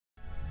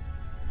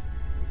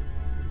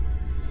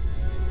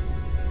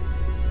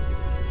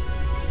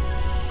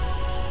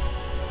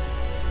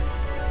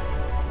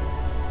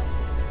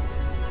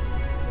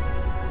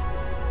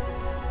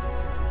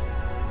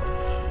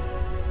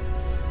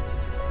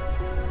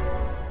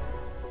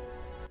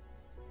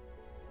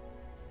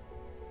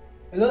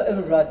Hello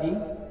everybody,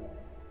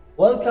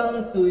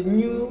 welcome to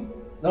New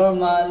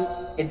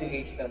Normal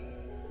Education.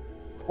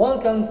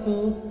 Welcome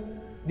to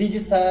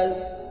Digital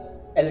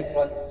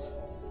Electronics.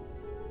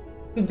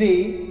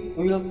 Today,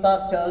 we will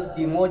tackle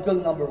the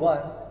module number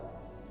 1.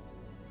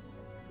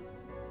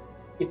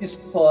 It is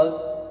called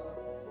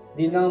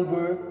the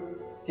number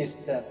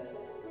system.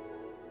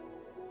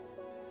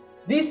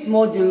 This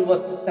module was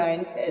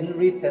designed and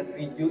written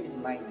with you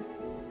in mind.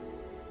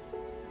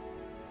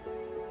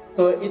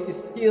 So it is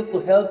here to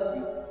help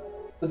you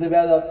to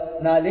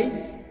develop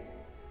knowledge,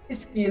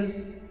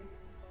 skills,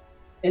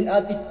 and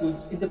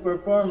attitudes in the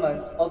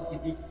performance of the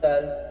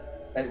digital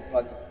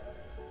electronics.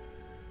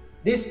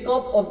 The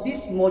scope of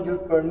this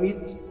module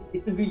permits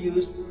it to be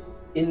used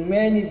in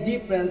many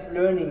different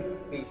learning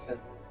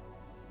situations.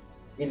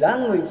 The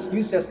language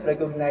uses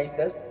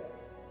recognizes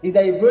the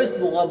diverse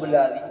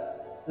vocabulary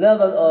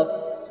level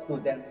of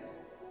students.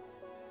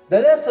 The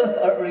lessons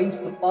are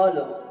arranged to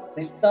follow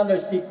the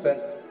standard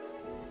sequence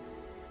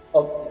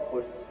of the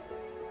course.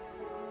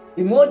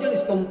 The module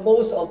is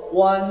composed of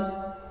one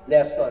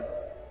lesson,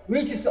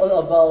 which is all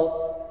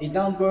about the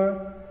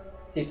number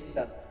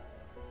system.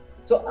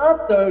 So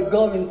after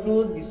going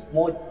through this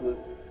module,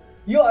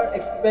 you are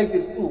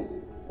expected to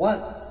 1.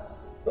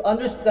 To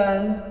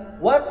understand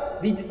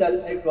what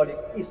digital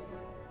electronics is.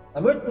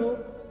 Number 2,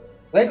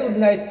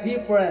 recognize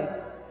different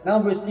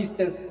number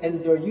systems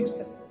and their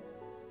uses.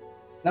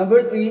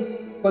 Number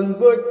 3,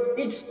 convert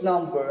each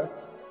number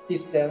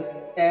system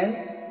and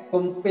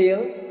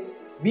compare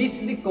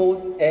BCD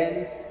code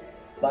and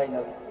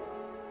binary.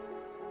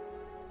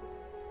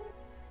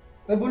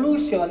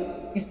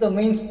 Revolution is the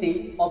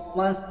mainstay of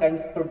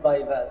mankind's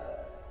survival.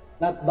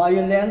 Not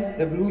violent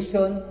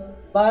revolution,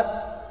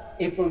 but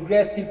a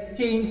progressive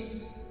change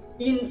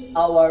in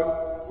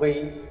our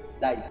way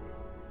of life.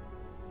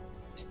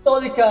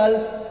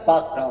 Historical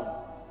background.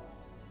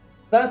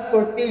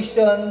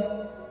 Transportation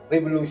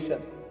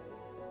revolution.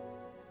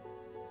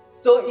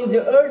 So in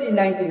the early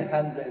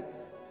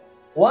 1900s,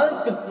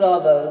 one could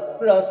travel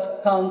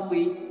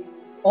cross-country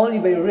only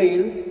by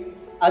rail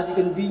at the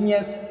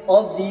convenience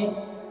of the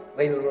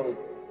railroad.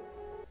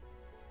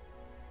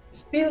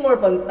 Still more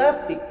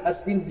fantastic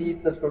has been the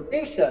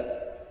transportation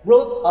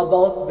brought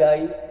about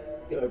by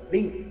the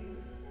airplane.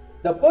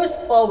 The first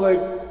powered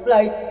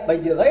flight by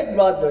the Wright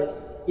brothers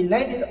in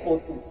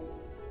 1902.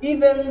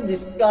 Even the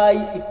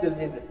sky is the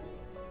limit.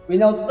 We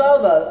now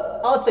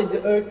travel outside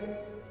the Earth's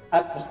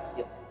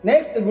atmosphere.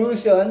 Next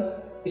revolution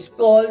is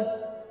called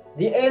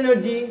the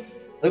energy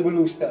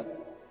revolution.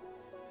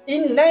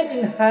 In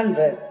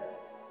 1900,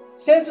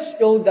 census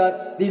showed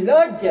that the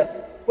largest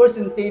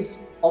percentage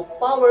of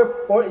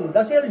power for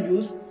industrial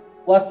use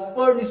was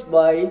furnished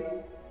by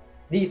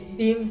the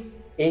steam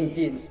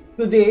engines.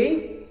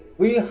 Today,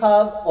 we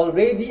have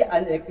already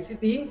an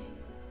electricity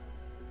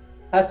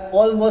has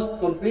almost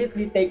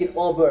completely taken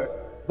over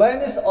by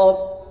means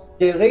of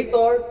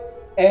generator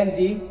and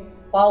the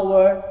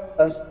power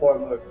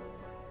transformer.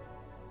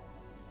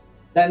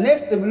 The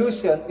next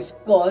revolution is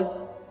called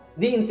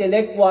the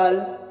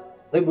intellectual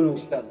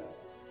revolution.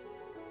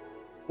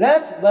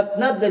 Last but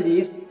not the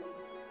least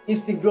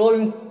is the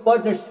growing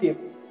partnership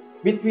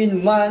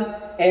between man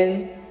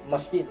and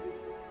machine.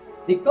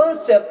 The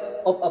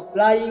concept of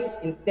applying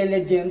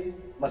intelligent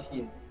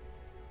machine.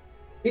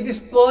 It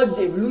is called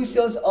the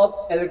evolutions of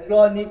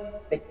electronic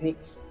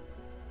techniques.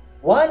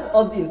 One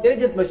of the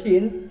intelligent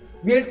machines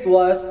built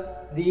was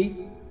the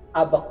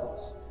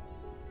abacus.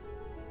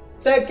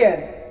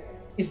 Second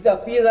is the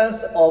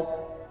appearance of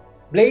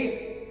Blaise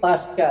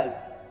Pascal's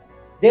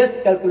desk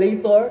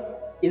calculator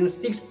in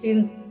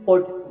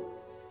 1642.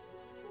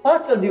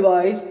 Pascal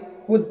device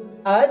could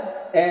add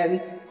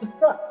and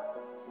subtract.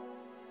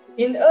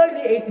 In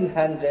early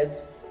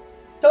 1800s,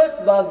 Charles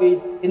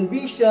Babbage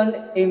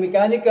envisioned a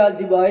mechanical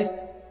device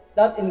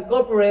that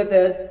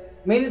incorporated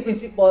many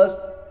principles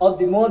of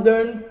the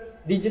modern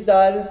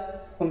digital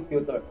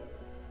computer.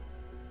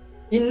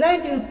 In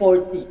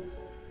 1940,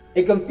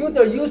 a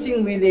computer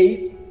using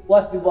relays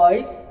was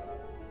devised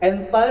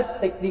and pulse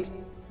techniques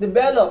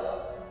developed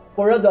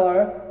for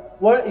radar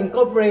were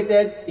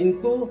incorporated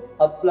into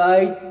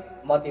applied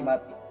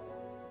mathematics.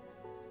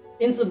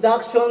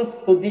 Introduction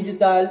to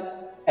digital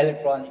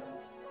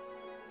electronics.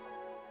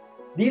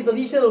 This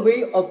additional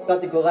way of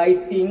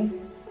categorizing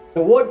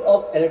the world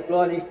of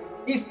electronics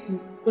is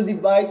to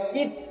divide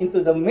it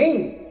into the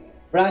main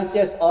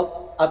branches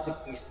of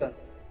application,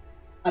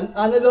 an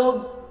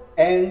analog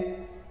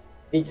and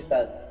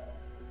digital.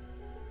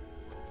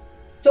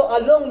 So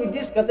along with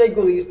these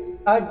categories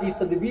are the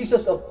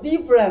subdivisions of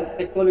different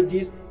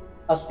technologies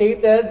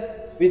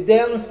associated with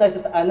them, such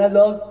as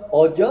analog,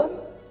 audio,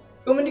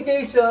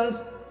 communications,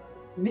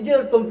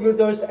 digital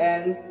computers,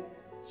 and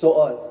so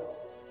on.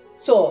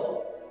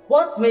 So,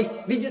 what makes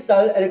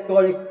digital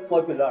electronics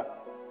popular?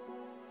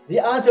 The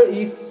answer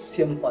is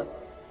simple.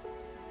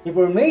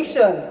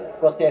 Information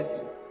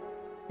processing,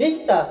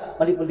 data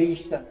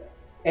manipulation,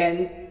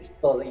 and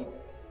storage.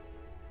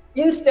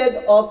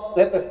 Instead of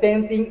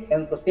representing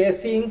and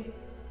processing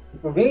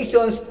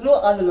information through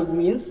analog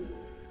means,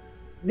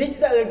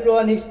 Digital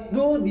electronics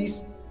do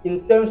this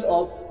in terms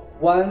of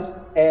ones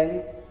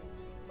and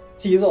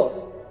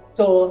zero.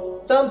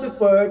 So some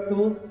prefer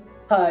to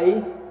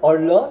high or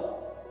low,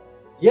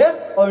 yes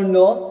or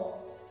no,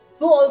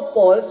 true or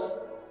false,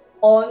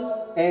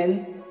 on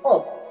and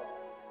off.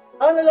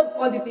 Analog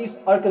quantities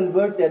are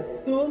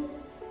converted to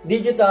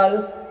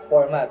digital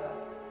format,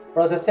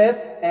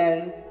 processed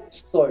and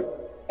stored,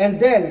 and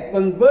then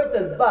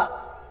converted back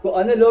to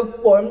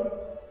analog form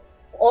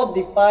of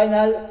the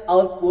final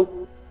output.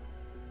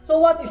 So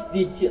what is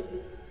digit?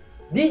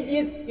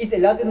 Digit is a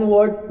Latin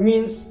word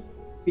means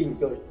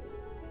fingers.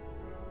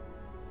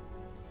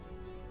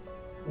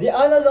 The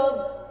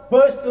analog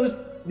versus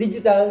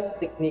digital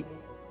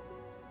techniques.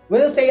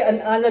 When you say an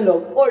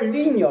analog or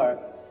linear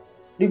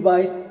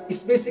device is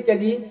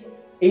basically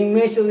a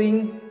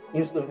measuring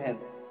instrument.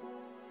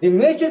 The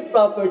measured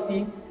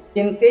property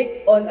can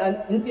take on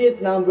an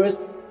infinite numbers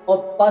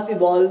of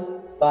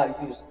possible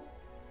values.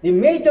 The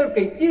major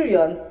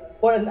criterion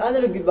for an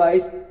analog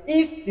device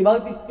is the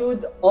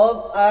magnitude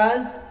of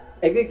an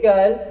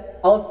electrical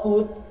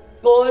output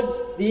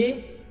called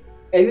the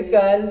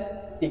electrical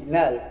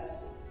signal.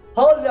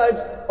 How large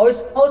or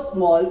how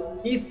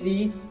small is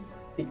the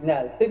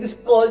signal? So it is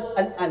called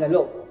an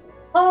analog.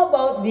 How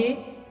about the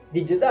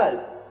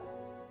digital?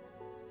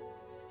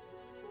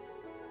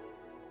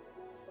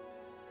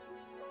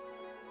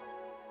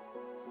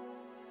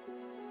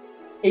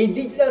 A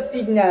digital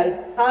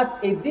signal has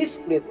a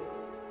discrete,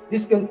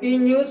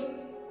 discontinuous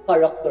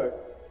character.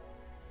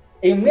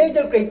 A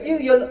major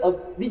criterion of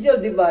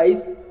digital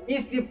device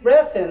is the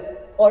presence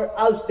or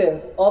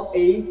absence of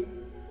a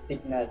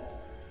signal.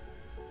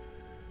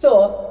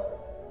 So,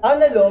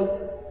 analog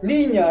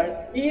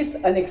linear is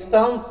an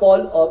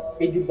example of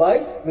a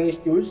device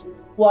measures,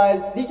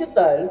 while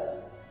digital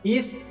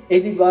is a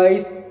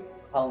device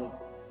count.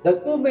 The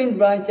two main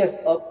branches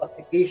of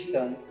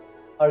application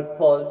are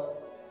called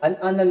an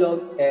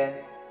analog and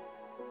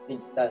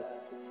digital.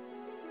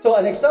 So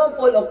an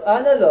example of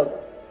analog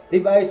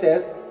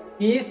devices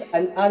is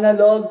an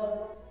analog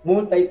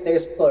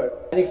multitester.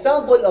 An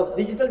example of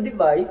digital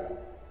device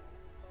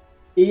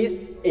is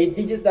a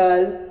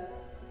digital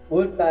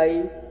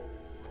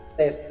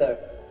multitester.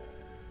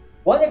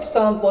 One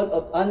example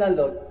of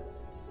analog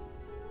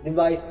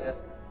devices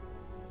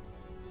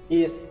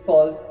is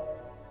called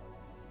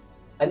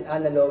an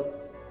analog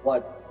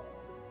watt,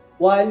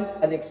 while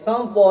an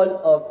example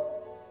of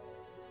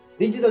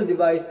digital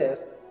devices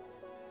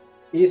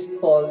is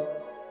called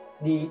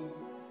the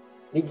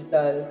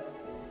digital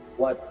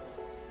watt.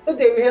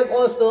 Today we have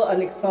also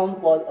an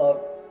example of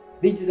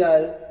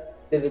digital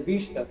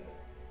television,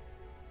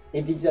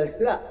 a digital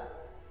clock.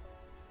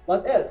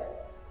 What else?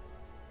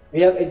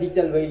 We have a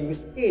digital weighing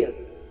scale.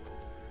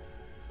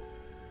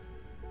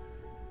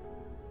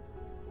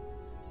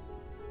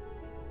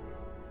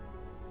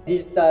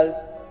 Digital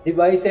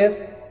devices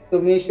to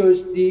measure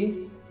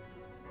the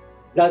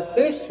blood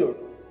pressure.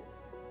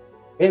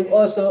 We have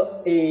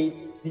also a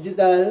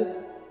digital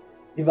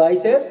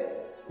devices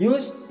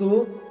used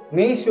to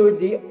measure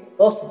the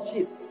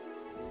oxygen.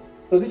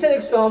 So this is an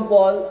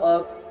example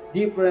of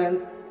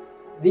different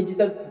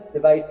digital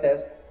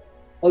devices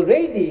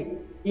already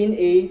in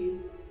a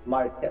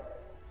market.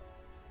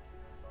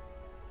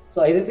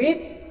 So I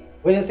repeat,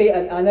 when I say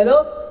an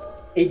analog,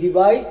 a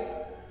device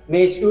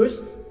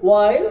measures,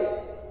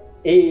 while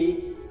a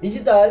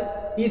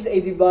digital is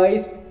a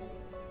device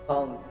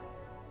count.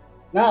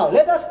 Now,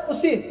 let us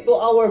proceed to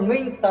our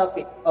main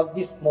topic of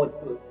this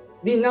module,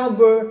 the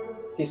number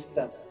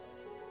system.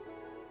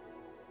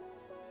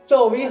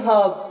 So we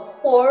have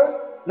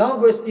 4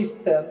 number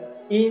systems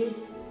in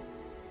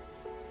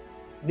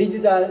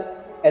digital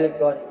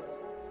electronics.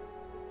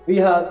 We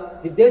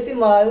have the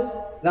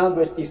decimal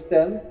number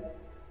system,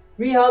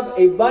 we have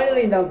a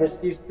binary number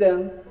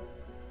system,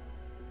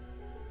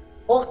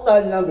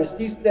 octal number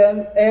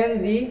system,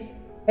 and the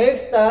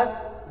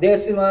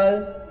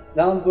hexadecimal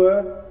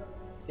number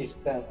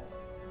system.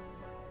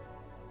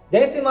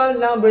 Decimal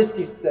number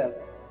system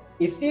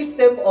is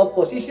system of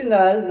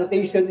positional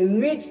notation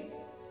in which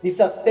the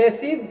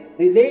successive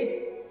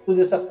relate to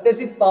the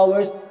successive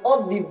powers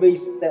of the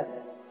base 10.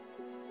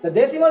 The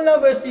decimal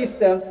number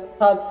system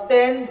have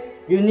 10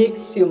 unique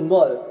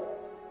symbols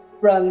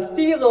from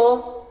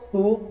 0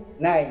 to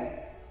 9.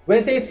 When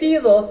I say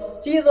 0,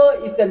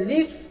 0 is the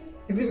least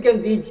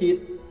significant digit,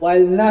 while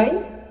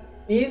 9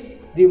 is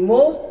the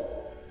most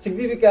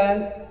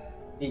significant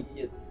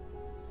digit.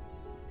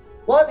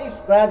 What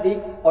is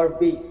radix or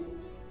base?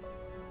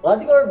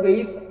 Radix or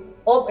base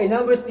of a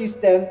number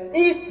system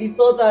is the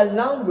total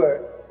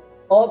number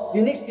of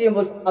unique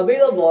symbols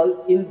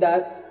available in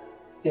that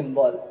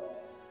symbol.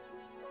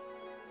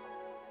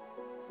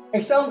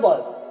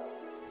 Example.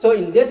 So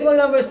in decimal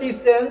number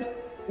systems,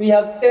 we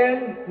have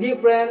 10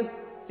 different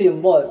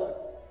symbols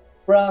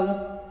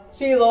from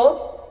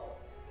 0,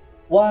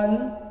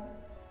 1,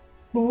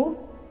 2,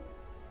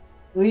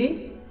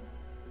 3,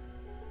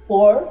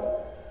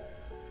 4,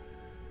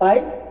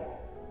 5,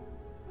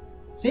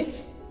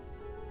 6,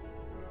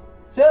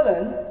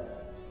 7,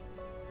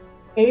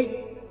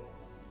 8,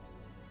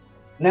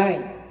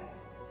 9.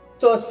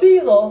 So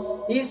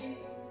 0 is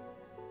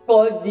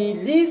called the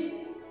least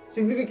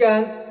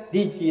significant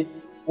digit,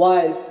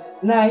 while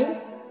 9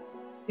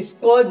 is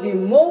called the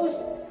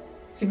most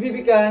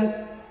significant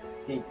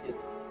digit.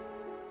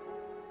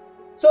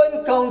 So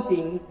in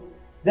counting,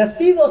 the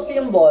 0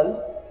 symbol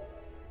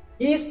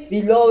is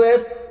the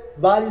lowest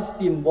valued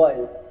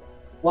symbol,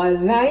 while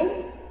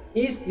 9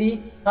 is the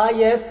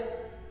highest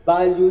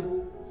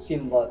valued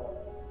symbol.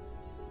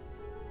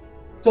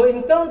 So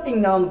in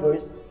counting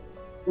numbers,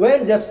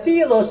 when the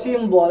 0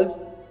 symbols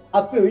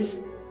appears,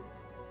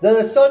 the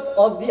result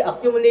of the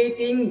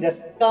accumulating the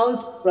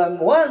counts from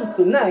 1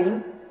 to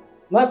 9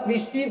 must be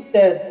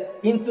shifted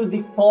into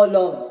the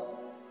column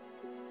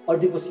or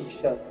the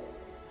position.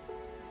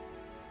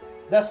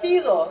 The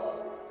 0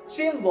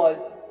 symbol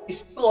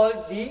is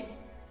called the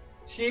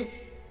shift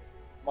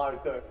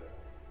marker.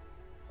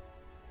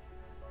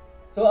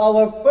 So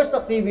our first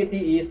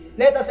activity is,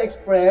 let us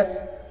express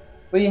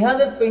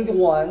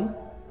 321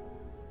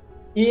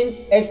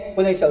 in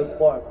exponential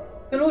form.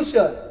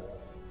 Solution.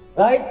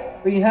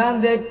 Write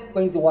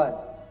 321.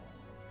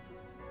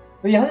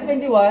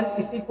 321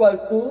 is equal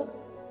to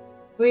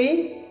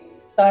 3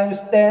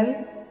 times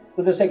 10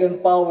 to the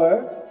second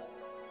power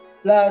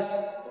plus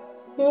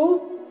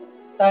 2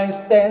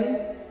 times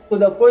 10 to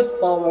the first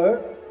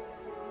power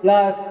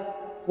plus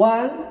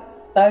 1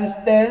 times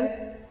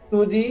 10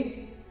 to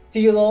the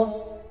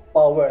 0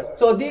 power.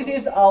 So this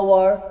is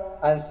our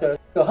answer.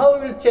 So how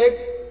we will check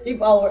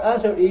if our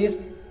answer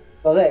is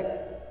correct?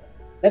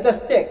 Let us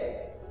check.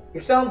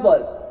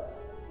 Example,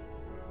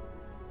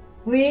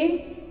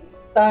 3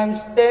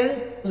 times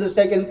 10 to the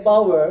second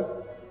power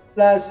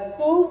plus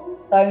 2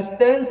 times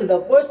 10 to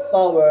the first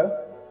power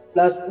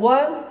plus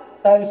 1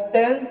 times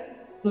 10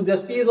 to the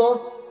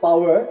 0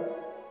 power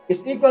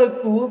is equal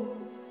to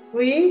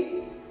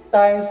 3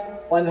 times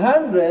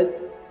 100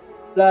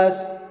 plus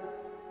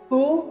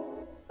 2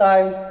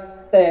 times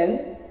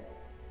 10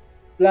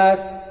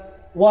 plus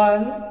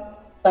 1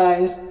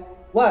 times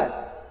 1.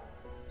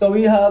 So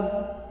we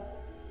have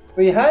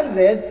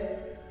 300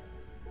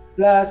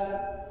 plus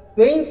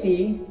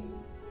 20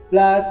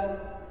 plus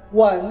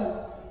 1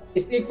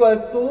 is equal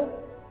to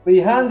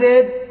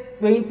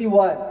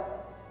 321.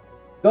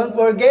 Don't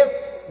forget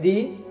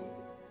the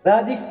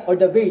radix or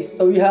the base.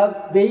 So we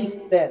have base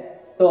 10.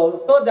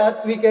 So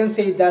that we can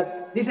say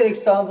that this is an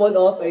example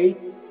of a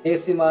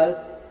decimal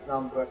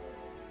number.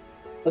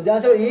 So the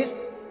answer is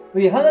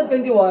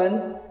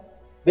 321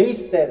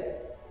 base 10.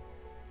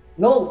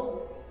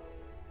 Note,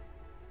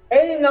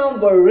 any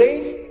number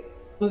raised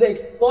to the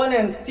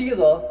exponent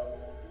 0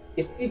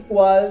 is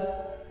equal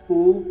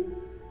to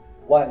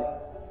 1.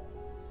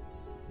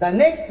 The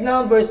next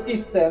number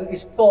system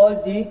is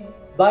called the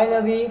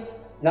binary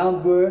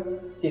number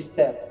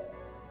system.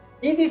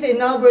 It is a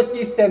number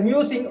system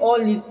using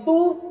only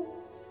two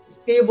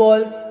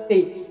stable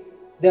states,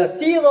 the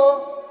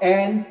 0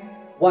 and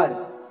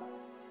 1.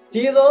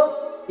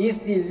 0 is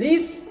the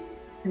least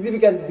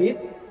significant bit,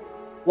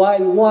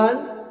 while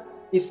 1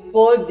 is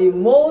called the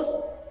most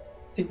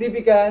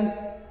significant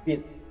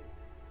bit.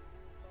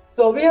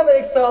 So we have an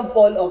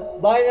example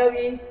of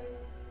binary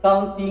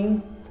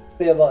counting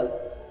table.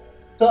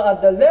 So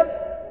at the left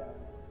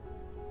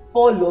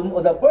column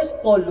or the first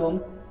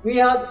column, we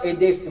have a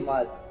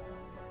decimal,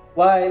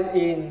 while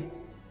in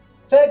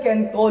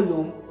second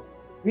column,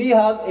 we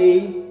have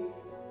a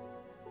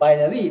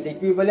binary, the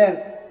equivalent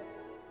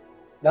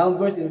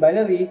numbers in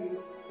binary,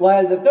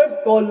 while the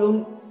third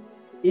column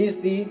is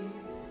the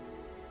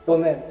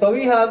comment. So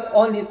we have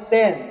only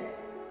 10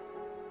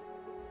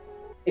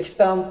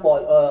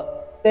 example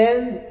or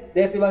 10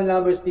 decimal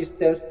number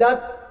systems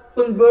that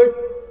convert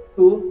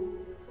to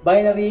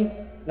binary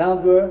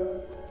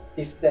number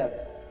system.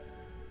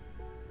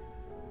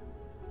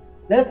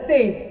 Let's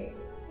say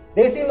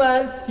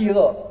decimal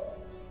 0.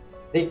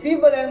 The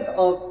equivalent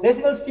of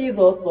decimal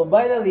 0 to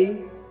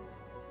binary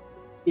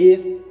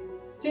is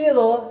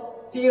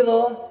 0,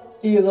 0,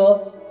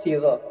 0,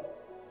 0.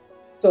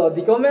 So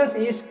the comments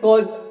is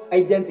called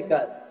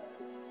identical.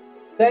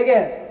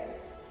 Second,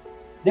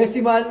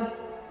 decimal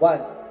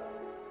 1.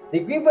 The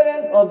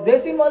equivalent of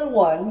decimal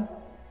 1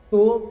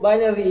 to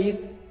binary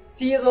is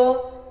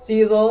 0,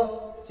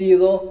 0,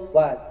 0,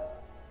 1.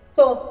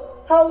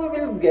 So how we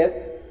will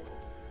get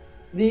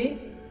the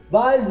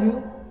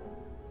value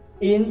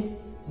in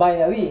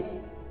binary?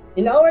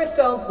 In our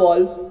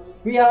example,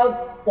 we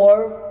have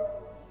 4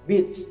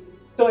 bits.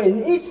 So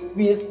in each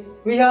bit,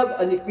 we have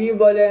an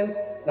equivalent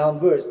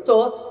number.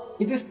 So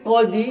it is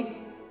called the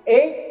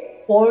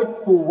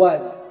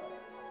 8421.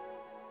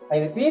 I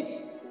repeat,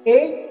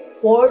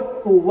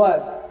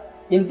 8421.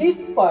 In this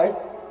part,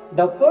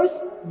 the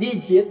first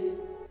digit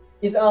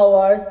is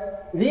our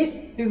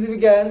least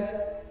significant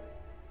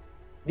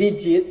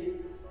digit,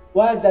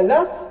 while the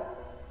last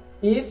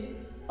is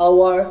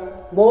our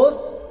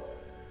most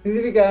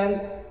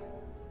significant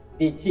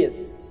digit.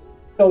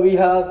 So we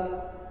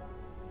have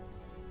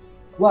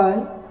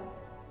 1,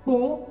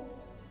 2,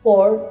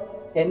 4,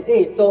 and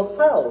 8. So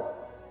how?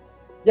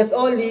 Just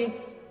only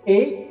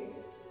 8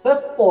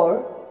 plus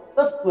 4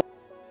 plus 12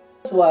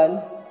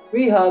 plus 1,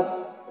 we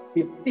have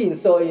 15.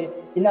 So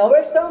in our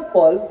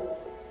example,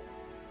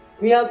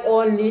 we have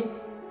only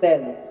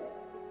 10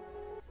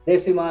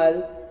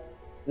 decimal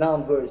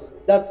numbers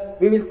that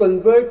we will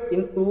convert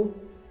into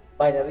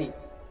binary.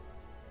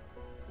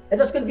 Let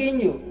us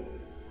continue.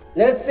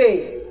 Let's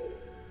say,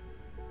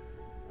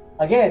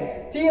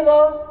 again,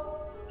 0,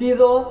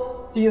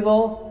 0,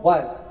 0,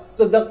 1.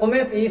 So the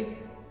comments is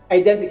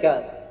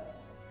identical.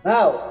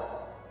 Now,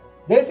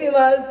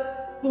 decimal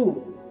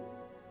 2.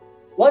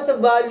 What's the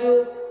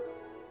value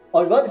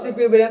or what is the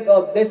equivalent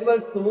of decimal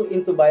 2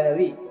 into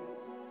binary?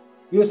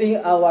 Using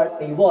our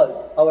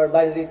table, our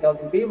binary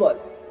counting table.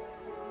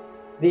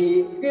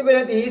 The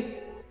equivalent is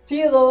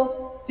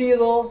 0,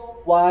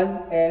 0,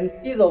 1, and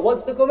 0.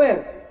 What's the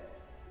comment?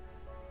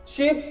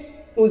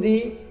 Shift to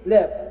the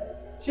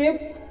left.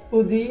 Shift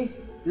to the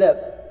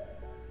left.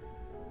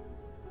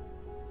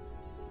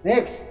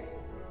 Next,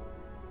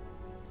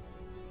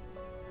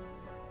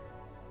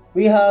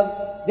 we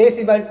have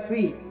decimal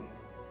 3.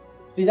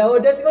 In our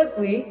decimal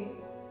 3,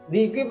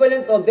 the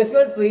equivalent of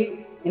decimal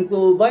 3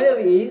 into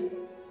binary is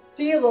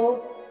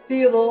 0,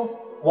 0,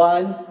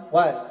 1,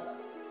 1.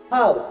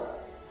 How?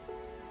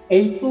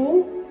 A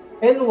 2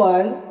 and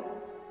 1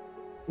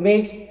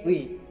 makes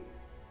 3.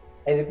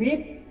 I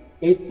repeat,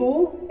 a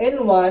 2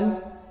 and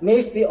 1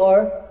 makes 3,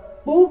 or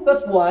 2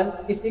 plus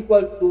 1 is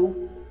equal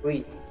to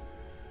 3.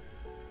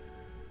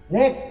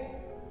 Next,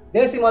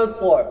 decimal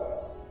 4.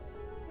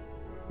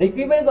 The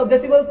equivalent of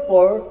decimal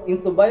 4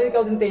 into binary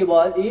counting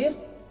table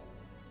is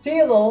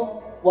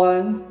 0,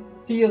 1,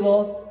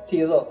 0,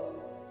 0.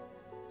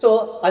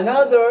 So,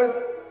 another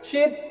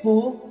shift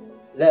to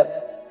left.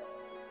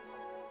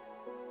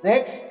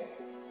 Next,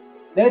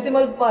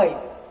 decimal 5.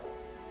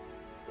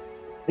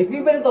 The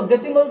equivalent of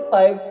decimal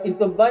 5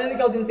 into binary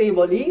counting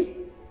table is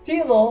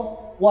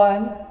 0,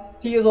 1,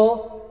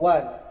 0,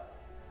 1.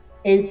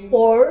 A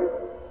 4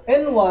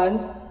 and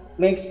 1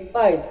 makes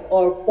 5,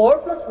 or 4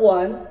 plus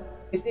 1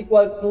 is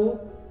equal to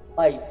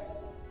 5.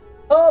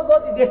 How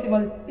about the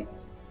decimal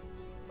 6?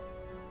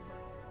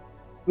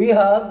 We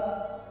have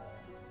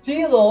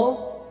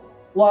 0,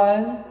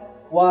 1,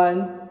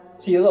 1,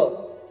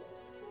 0.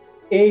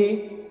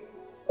 A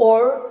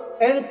 4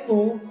 and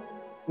 2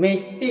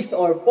 makes 6,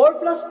 or 4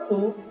 plus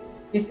 2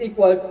 is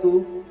equal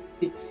to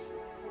 6.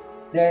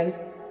 Then,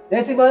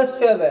 decimal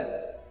 7.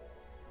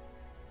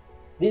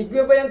 The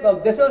equivalent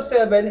of decimal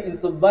 7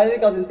 into binary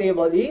counting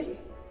table is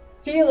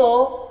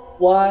 0,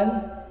 1,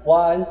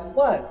 1,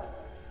 1.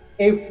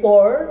 A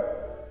 4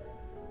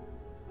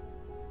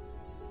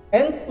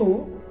 and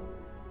 2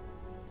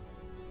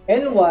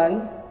 and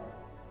 1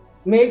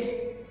 makes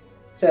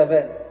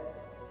 7.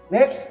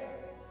 Next,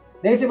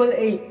 decimal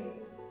 8.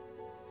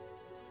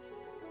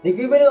 The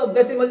equivalent of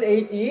decimal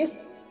 8 is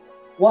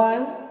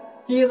 1,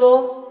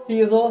 0,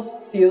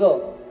 0,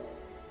 0.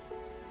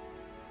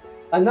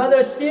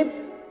 Another shift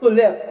to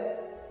left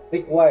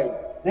required.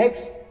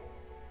 Next,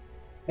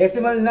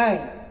 decimal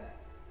 9.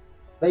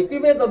 The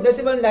equivalent of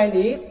decimal 9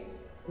 is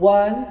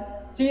 1,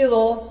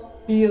 0,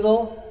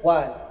 0,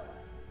 1.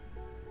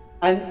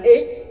 And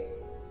 8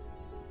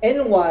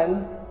 and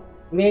 1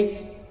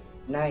 makes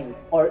 9.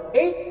 Or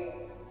 8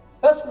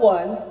 plus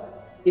 1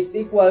 is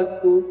equal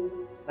to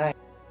 9.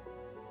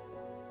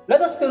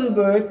 Let us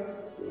convert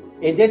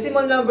a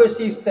decimal number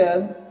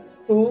system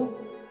to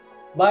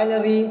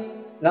binary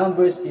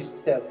number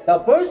system. The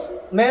first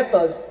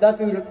method that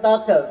we will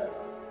tackle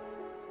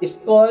is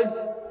called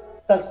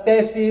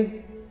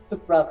successive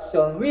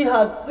subtraction. We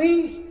have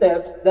 3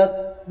 steps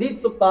that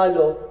need to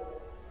follow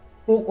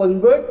to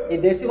convert a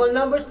decimal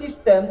number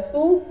system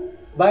to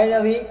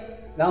binary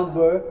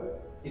number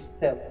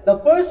system. The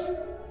first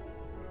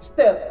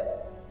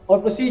step or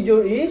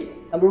procedure is,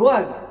 number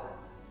 1,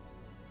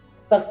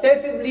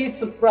 successively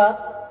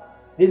subtract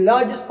the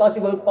largest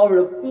possible power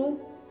of 2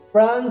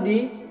 from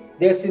the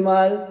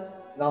decimal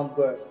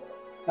number.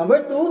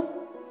 Number 2,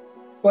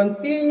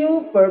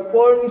 continue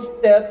performing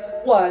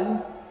step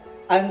 1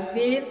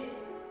 until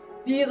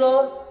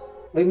 0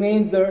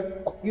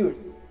 remainder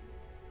occurs.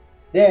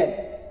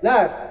 Then,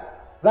 last,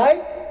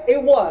 write a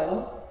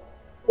 1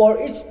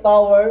 for each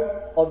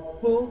power of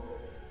 2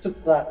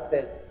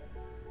 subtracted.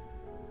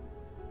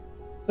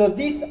 So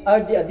these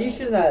are the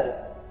additional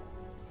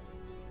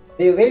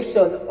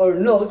direction or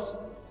notes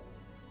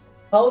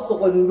how to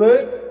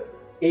convert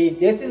a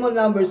decimal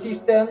number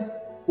system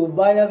to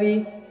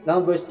binary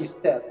number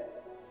system.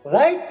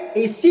 Write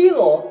a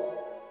 0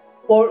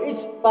 for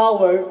each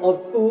power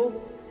of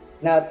 2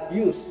 not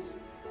used.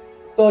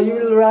 So you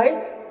will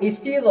write a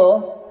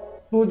 0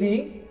 to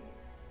the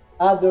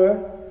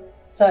other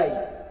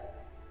side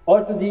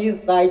or to the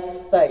right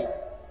side.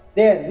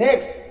 Then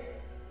next,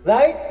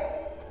 write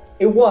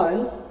a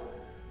 1s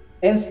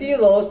and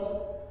 0s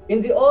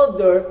in the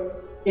order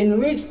in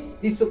which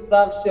the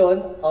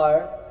subtraction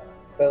are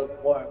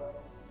performed.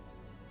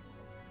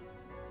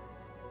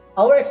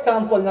 Our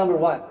example number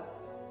 1.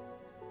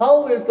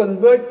 How we'll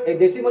convert a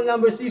decimal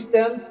number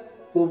system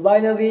to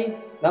binary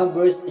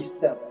number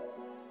system.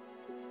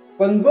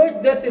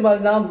 Convert decimal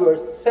number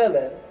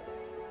 7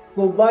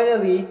 to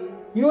binary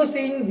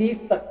using this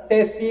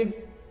successive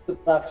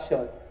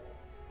subtraction.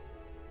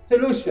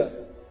 Solution.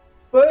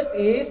 First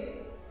is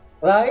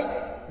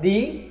write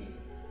the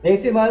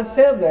decimal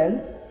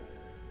 7,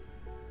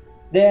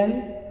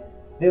 then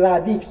the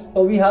radix.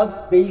 So we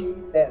have base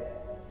 10.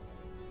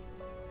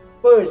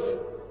 First,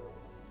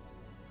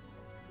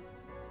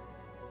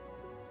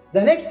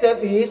 the next step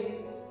is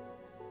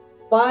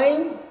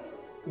find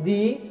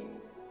the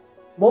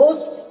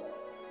most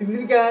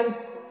significant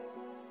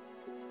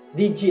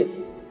digit.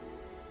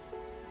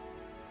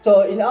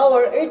 So in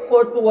our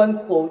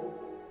 8421 code,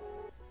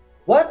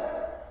 what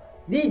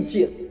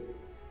digit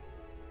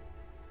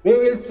we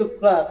will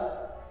subtract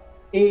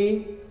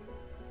a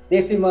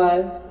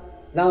decimal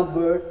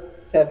number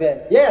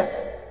 7?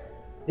 Yes,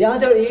 the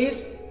answer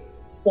is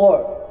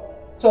 4.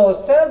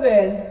 So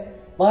 7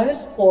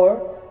 minus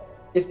 4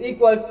 is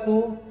equal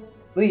to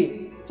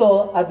 3.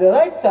 So at the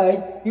right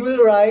side, you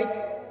will write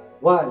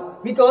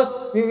 1 because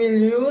we will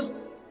use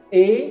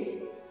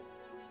a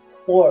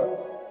 4.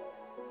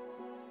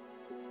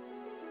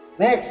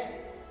 Next,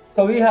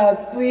 so we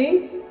have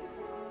 3.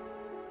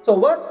 So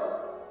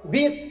what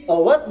bit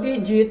or what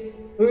digit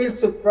we will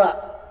subtract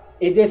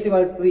a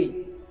decimal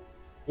 3?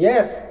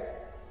 Yes,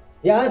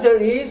 the answer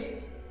is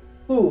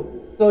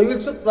 2. So you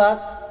will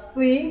subtract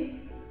 3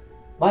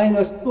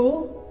 minus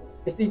 2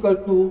 is equal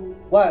to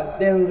 1.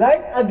 Then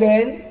write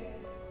again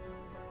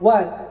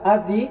 1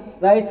 at the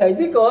right side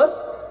because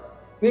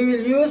we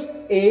will use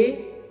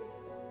a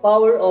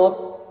power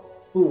of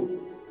 2.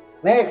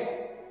 Next,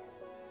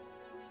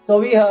 so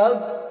we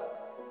have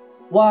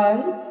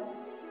 1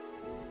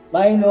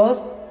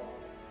 minus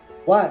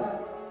 1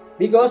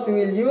 because we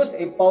will use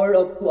a power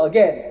of 2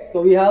 again.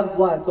 So we have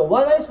 1. So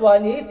 1 minus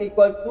 1 is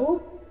equal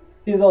to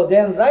 0.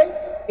 Then write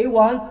a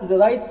 1 to the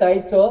right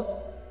side.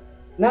 So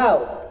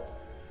now,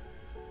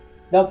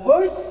 the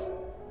first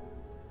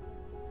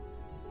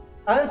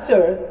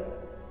answer,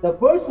 the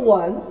first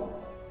one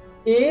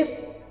is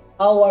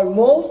our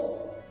most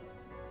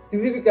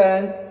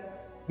significant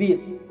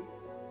bit.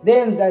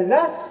 Then the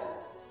last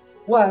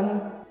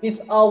one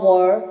is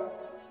our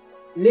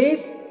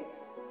least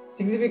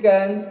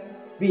significant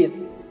bit.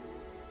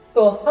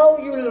 So how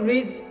you will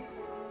read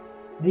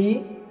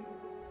the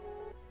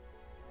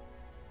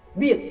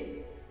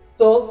bit?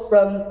 So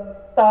from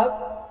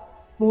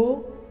top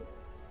to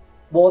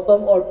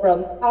bottom or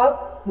from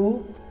up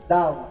to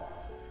down.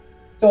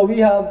 So we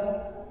have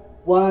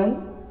 1,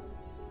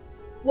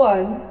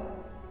 1,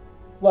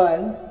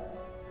 1,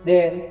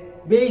 then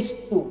base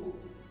 2.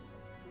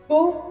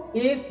 2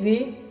 is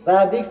the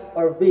radix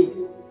or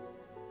base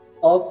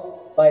of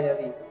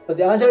binary. So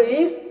the answer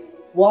is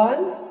 1,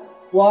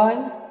 1,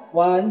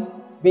 1,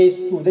 base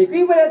 2. The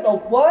equivalent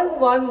of 1,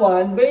 1,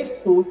 1, base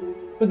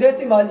 2 to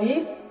decimal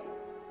is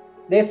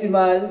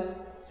decimal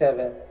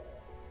 7.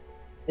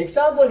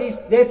 Example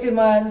is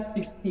decimal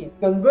 16.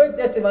 Convert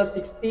decimal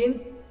 16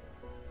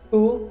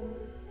 to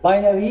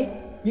binary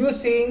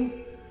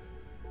using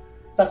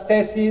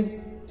successive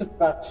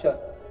subtraction.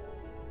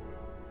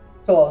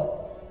 So,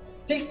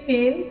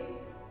 16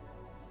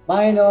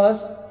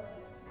 minus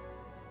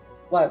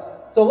 1.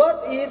 So,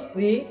 what is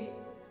the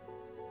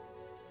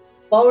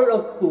power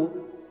of 2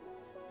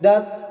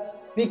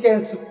 that we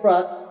can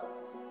subtract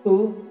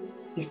to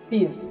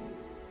 16?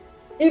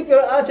 If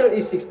your answer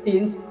is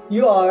 16,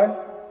 you are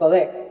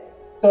correct.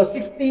 So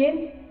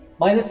 16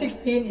 minus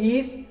 16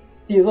 is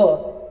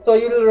 0. So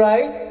you will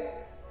write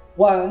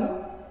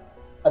 1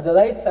 at the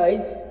right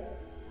side.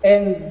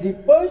 And the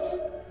first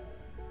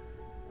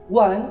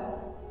one,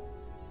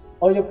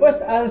 or your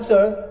first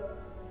answer,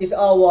 is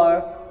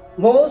our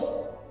most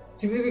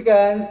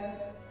significant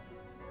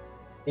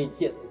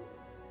digit.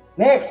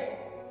 Next,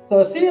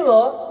 so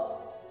 0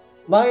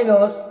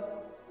 minus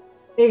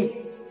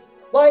 8.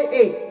 Why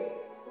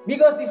 8?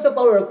 Because this is the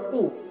power of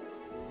 2.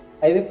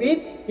 I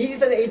repeat, this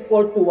is an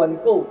 8421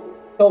 code.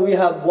 So we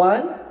have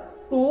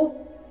 1, 2,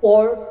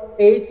 4,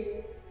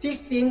 8,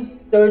 16,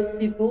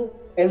 32,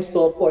 and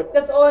so forth.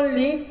 That's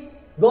only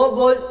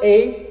double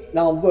A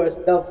numbers.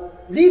 The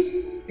least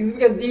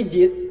significant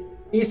digit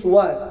is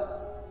 1.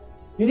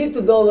 You need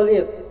to double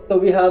it. So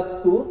we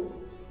have 2.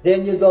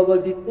 Then you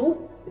double the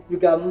 2, it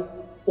becomes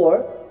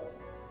 4.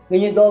 When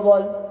you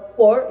double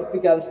 4, it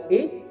becomes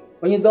 8.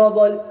 When you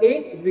double 8,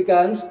 it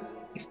becomes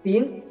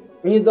 16.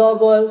 When you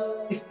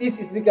double 16,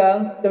 it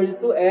becomes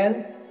 32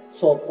 and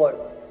so forth.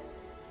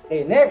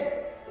 Okay, next.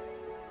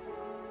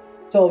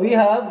 So we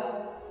have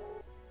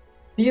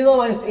 0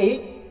 minus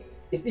 8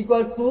 is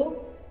equal to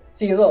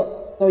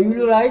 0. So you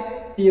will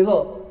write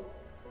 0.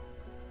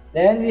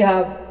 Then we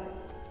have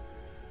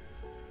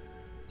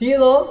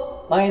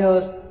 0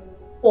 minus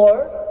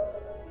 4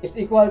 is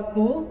equal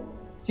to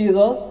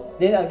 0.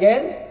 Then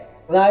again,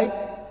 write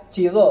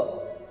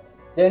 0.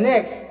 Then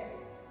next,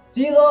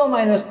 0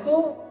 minus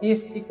 2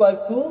 is equal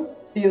to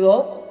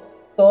 0.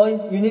 So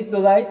you need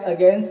to write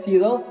again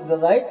 0 to the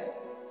right.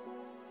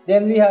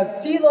 Then we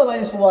have 0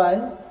 minus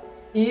 1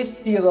 is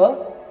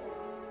 0.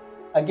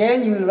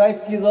 Again, you will write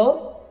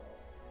 0.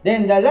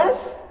 Then the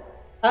last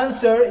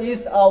answer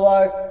is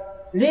our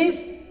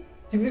least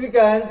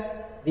significant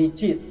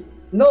digit.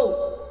 Note,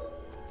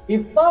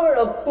 if power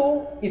of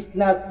 2 is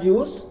not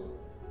used,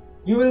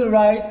 you will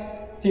write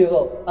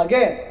 0.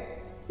 Again,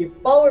 if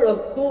power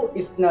of 2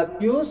 is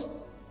not used,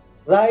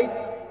 write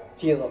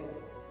 0.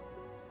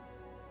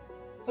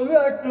 So we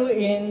are through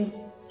in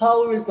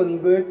how we will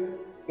convert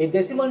a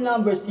decimal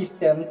number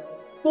system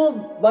to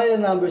binary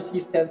number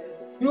system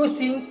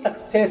using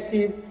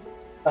successive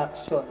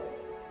fraction.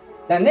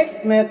 The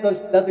next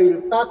method that we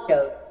will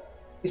tackle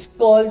is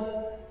called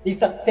the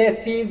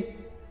successive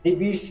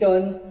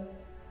division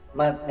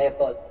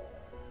method.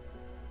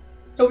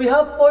 So we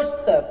have 4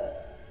 steps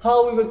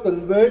how we will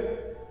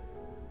convert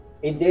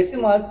a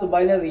decimal to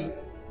binary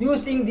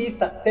using the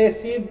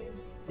successive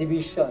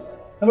division.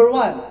 Number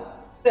 1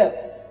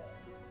 step,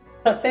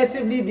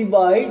 successively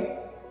divide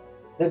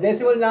the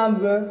decimal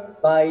number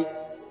by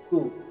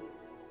 2.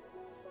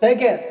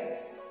 Second,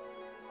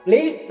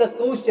 place the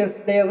quotients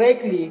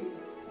directly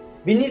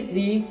beneath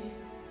the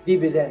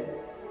dividend.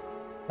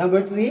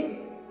 Number 3,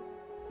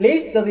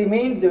 place the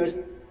remainders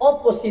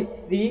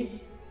opposite the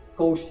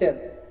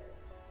quotient.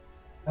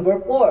 Number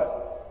 4,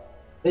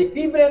 the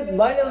equivalent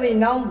binary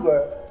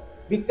number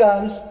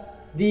becomes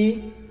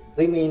the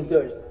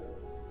remainders.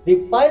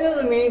 The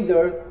final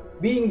remainder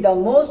being the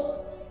most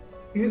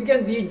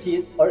significant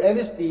digit or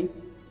MSD,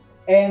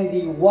 and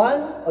the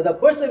one or the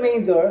first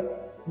remainder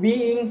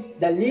being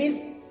the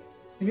least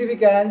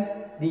significant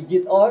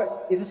digit,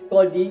 or it is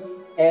called the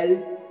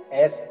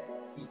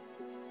LSD.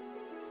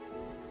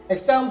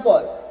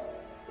 Example,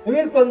 we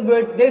will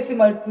convert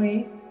decimal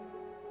 3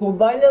 to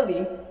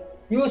binary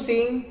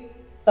using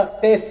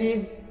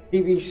successive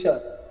division.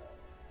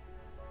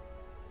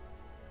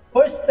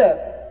 First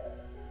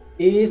step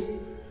is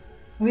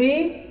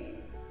 3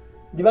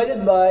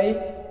 divided by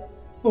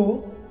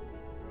 2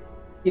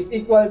 is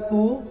equal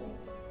to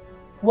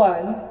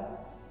 1,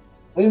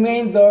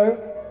 remainder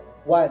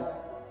 1.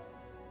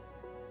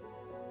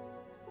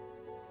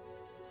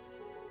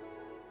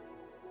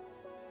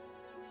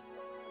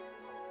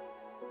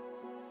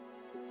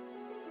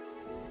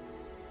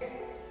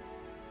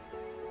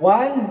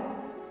 One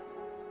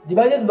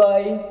divided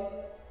by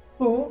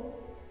 2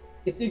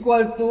 is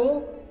equal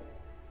to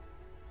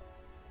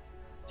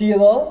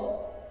 0,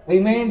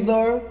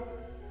 remainder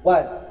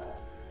 1.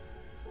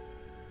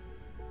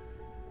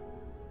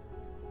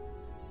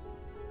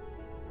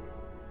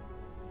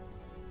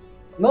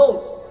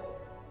 Note,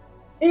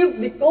 if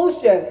the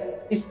quotient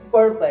is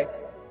perfect,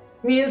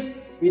 means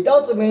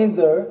without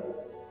remainder,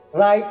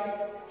 write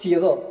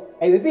 0.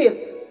 I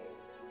repeat,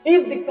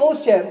 if the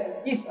quotient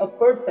is a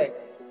perfect,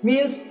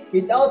 means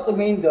without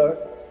remainder,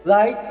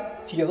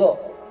 write 0.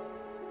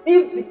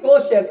 If the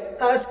quotient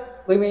has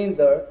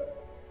remainder,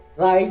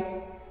 write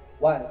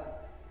 1.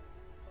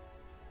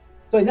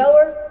 So in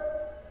our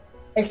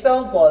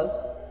example,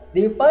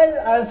 the final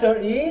answer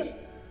is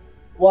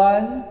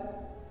 1,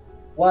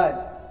 1,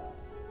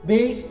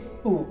 base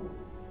 2.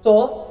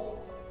 So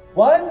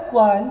 1,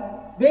 1,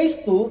 base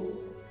 2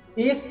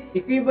 is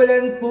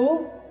equivalent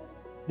to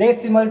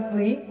decimal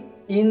 3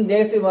 in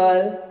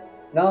decimal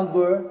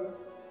number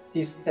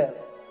system.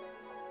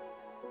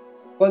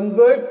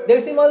 Convert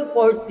decimal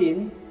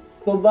 14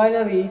 to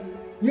binary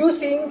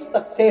using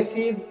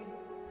successive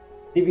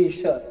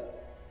division.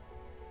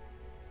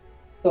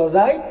 So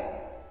write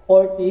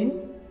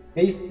 14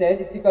 base 10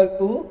 is equal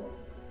to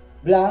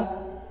blank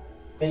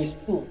base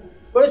 2.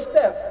 First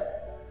step,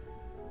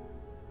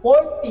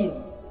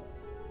 14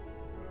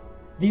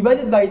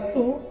 divided by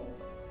 2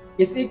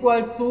 is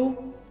equal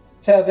to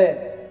 7.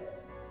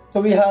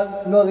 So we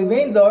have no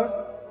remainder,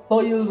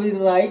 so you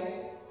will write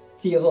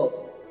 0.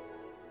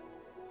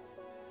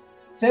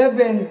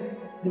 7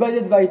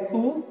 divided by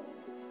 2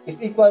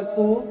 is equal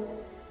to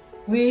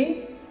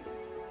 3,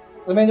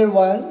 remainder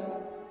 1.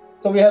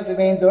 So we have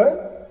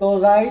remainder, so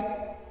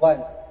write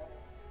 1.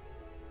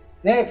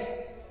 Next,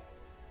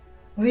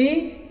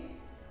 3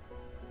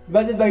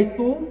 divided by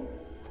 2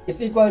 is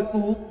equal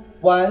to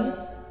 1,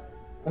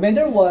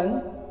 remainder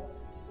 1.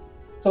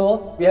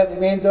 So we have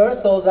remainder,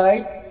 so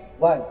write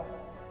 1.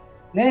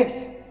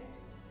 Next,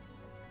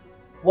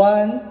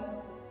 1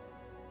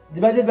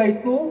 divided by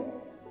 2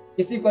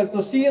 is equal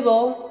to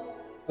 0,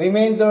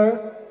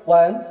 remainder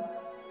 1.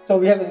 So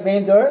we have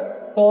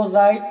remainder, so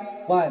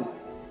write 1.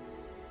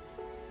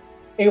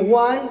 A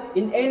 1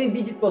 in any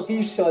digit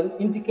position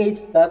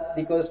indicates that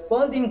the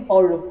corresponding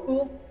power of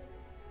 2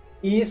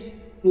 is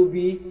to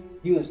be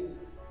used.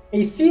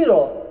 A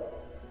 0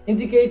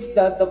 indicates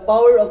that the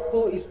power of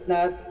 2 is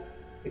not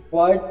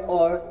required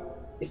or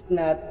is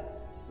not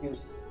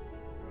used.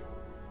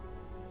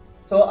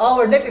 So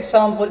our next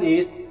example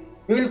is,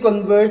 we will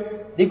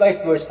convert the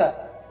vice versa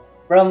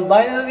from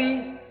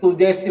binary to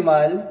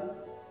decimal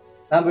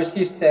number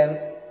system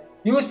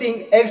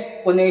using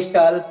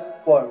exponential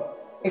form.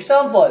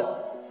 Example,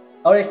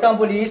 our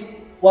example is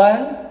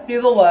 1,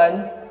 0,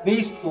 1,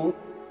 base 2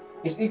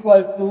 is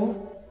equal to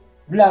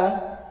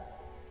blank,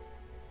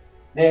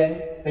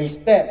 then base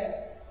 10.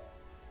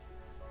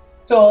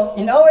 So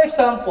in our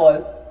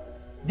example,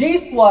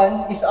 this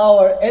one is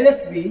our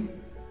LSB,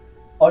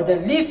 or the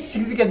least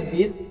significant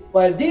bit,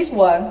 while this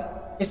one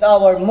is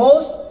our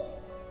most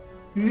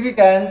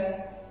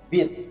significant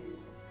bit.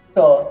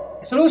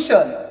 So,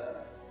 solution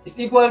is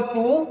equal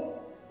to,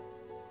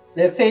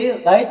 let's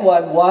say, write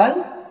 1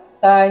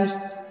 times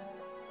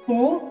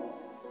 2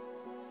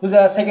 to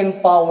the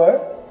second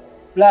power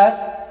plus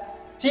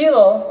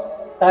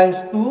 0 times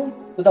 2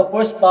 to the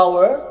first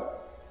power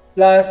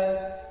plus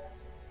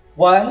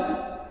 1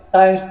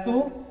 times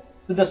 2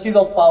 to the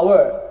 0th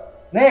power.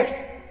 Next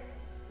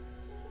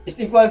is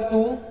equal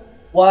to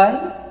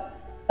 1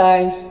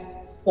 times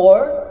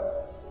 4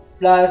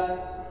 plus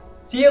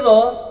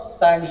 0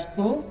 times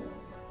 2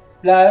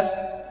 plus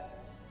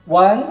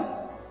 1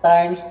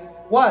 times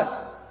 1.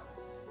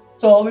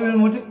 So we will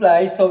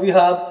multiply. So we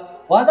have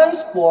 1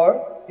 times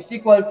 4 is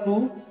equal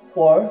to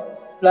 4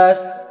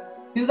 plus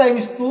 0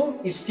 times 2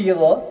 is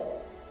 0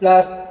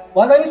 plus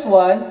 1 times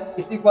 1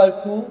 is equal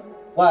to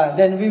 1.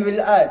 Then we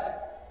will add.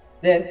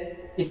 Then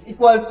is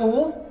equal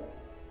to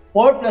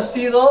 4 plus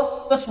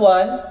 0 plus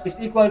 1 is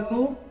equal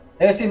to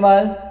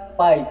decimal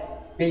 5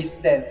 base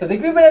 10. So the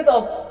equivalent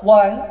of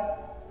 1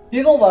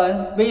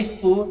 base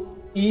 2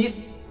 is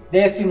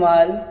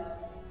decimal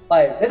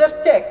 5. Let us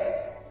check.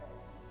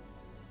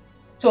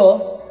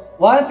 So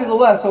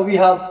 101. So we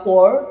have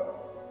 4,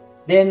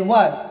 then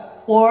 1.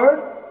 4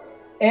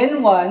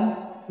 and 1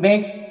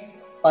 makes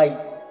 5.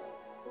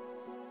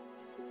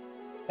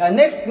 The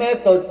next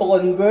method to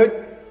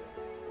convert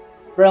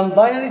from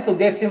binary to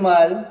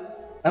decimal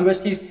number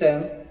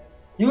system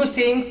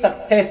using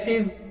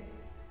successive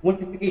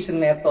multiplication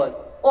method,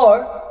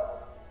 or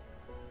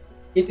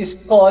it is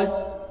called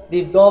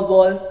the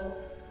double.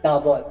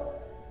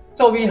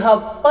 So we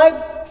have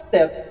 5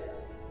 steps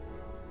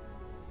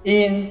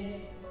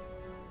in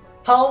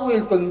how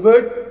we'll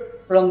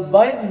convert from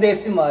binary to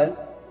decimal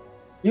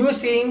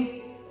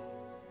using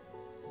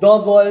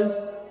double.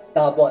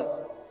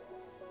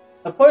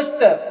 The first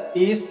step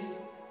is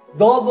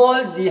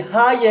double the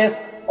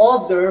highest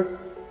order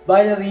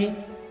binary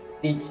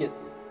digit.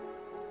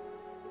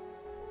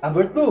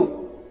 Number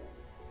 2,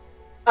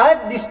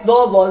 add this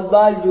double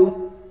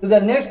value to the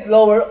next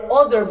lower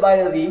order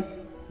binary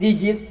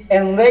digit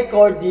and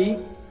record the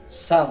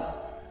sum.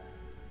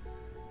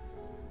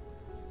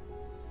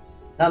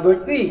 Number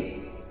 3,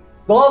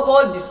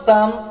 double the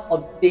sum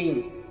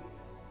obtained.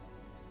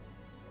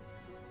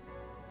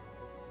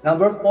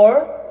 Number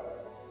 4,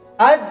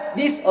 add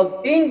this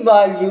obtained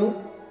value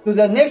to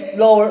the next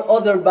lower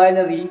order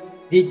binary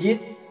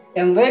digit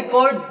and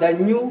record the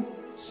new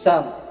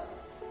sum.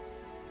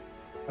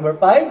 Number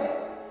 5,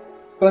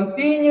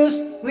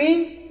 continuous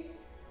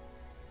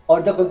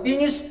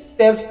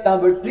steps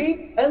number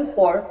 3 and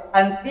 4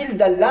 until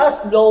the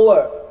last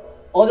lower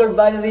order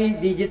binary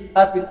digit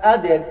has been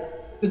added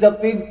to the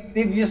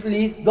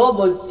previously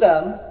doubled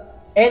sum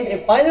and a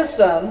final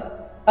sum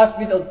has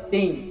been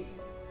obtained.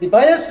 The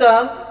final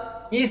sum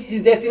is the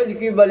decimal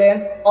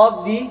equivalent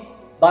of the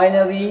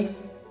binary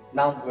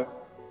number.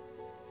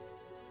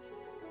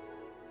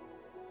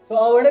 So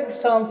our next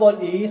example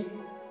is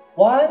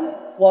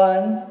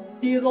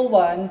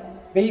 1101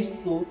 base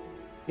 2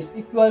 is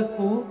equal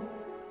to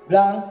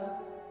blank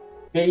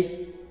base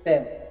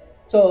 10.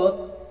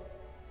 So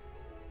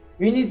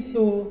we need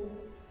to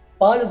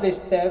follow the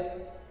step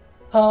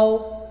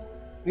how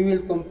we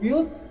will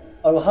compute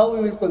or how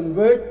we will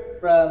convert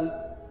from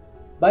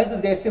binary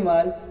to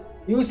decimal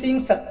using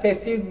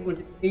successive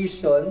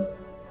multiplication,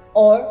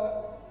 or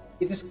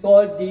it is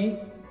called the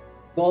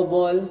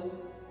double.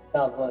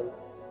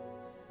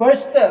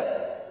 First step.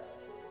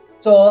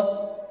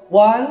 So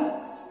 1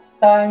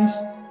 times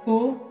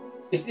 2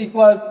 is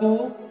equal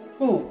to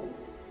 2.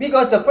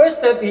 Because the first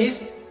step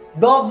is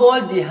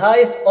double the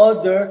highest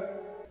order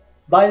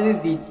binary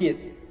digit.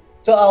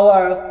 So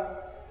our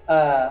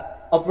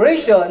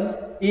operation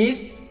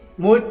is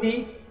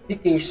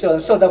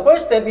multiplication. So the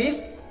first step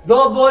is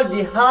double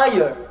the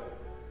higher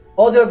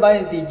order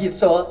binary digit.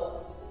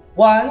 So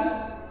 1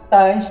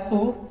 times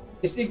 2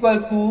 is equal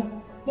to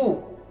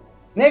 2.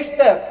 Next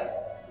step,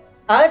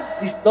 add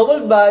this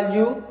double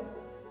value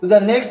to the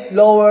next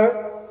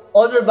lower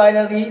order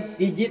binary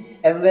digit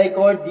and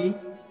record the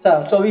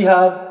sum. So we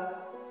have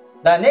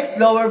the next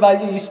lower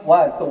value is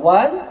 1. So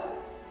 1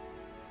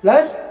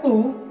 plus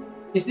 2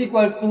 is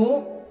equal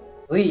to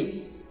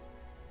 3.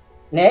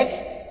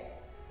 Next,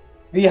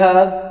 we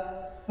have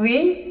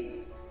 3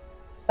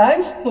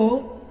 times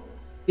 2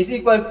 is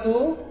equal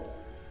to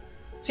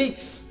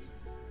 6.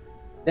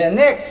 Then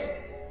next,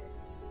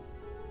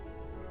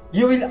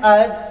 you will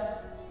add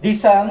the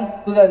sum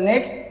to the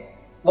next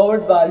lower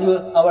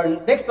value. Our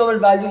next lower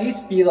value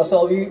is 0.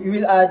 So we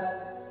will add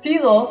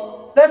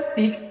 0 plus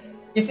 6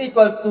 is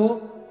equal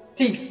to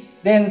 6.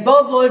 Then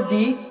double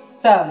the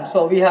sum.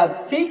 So we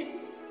have 6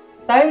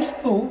 times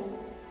 2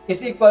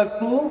 is equal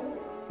to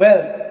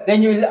 12.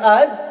 Then you will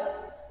add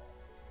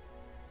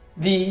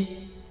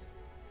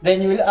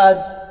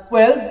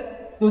 12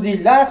 to the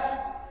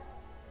last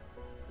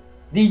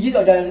digit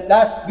or the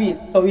last bit.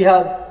 So we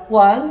have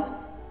 1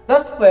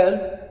 plus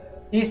 12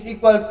 is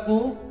equal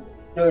to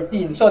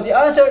 13. So the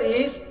answer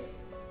is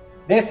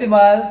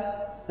decimal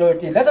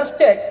 13. Let us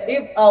check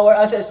if our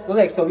answer is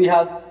correct. So we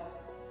have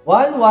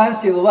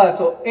 1101.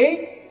 So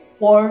 8,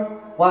 4,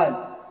 1.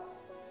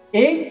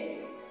 8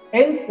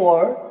 and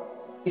 4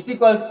 is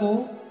equal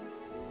to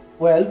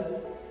 12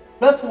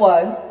 plus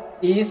 1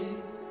 is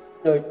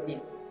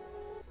 13.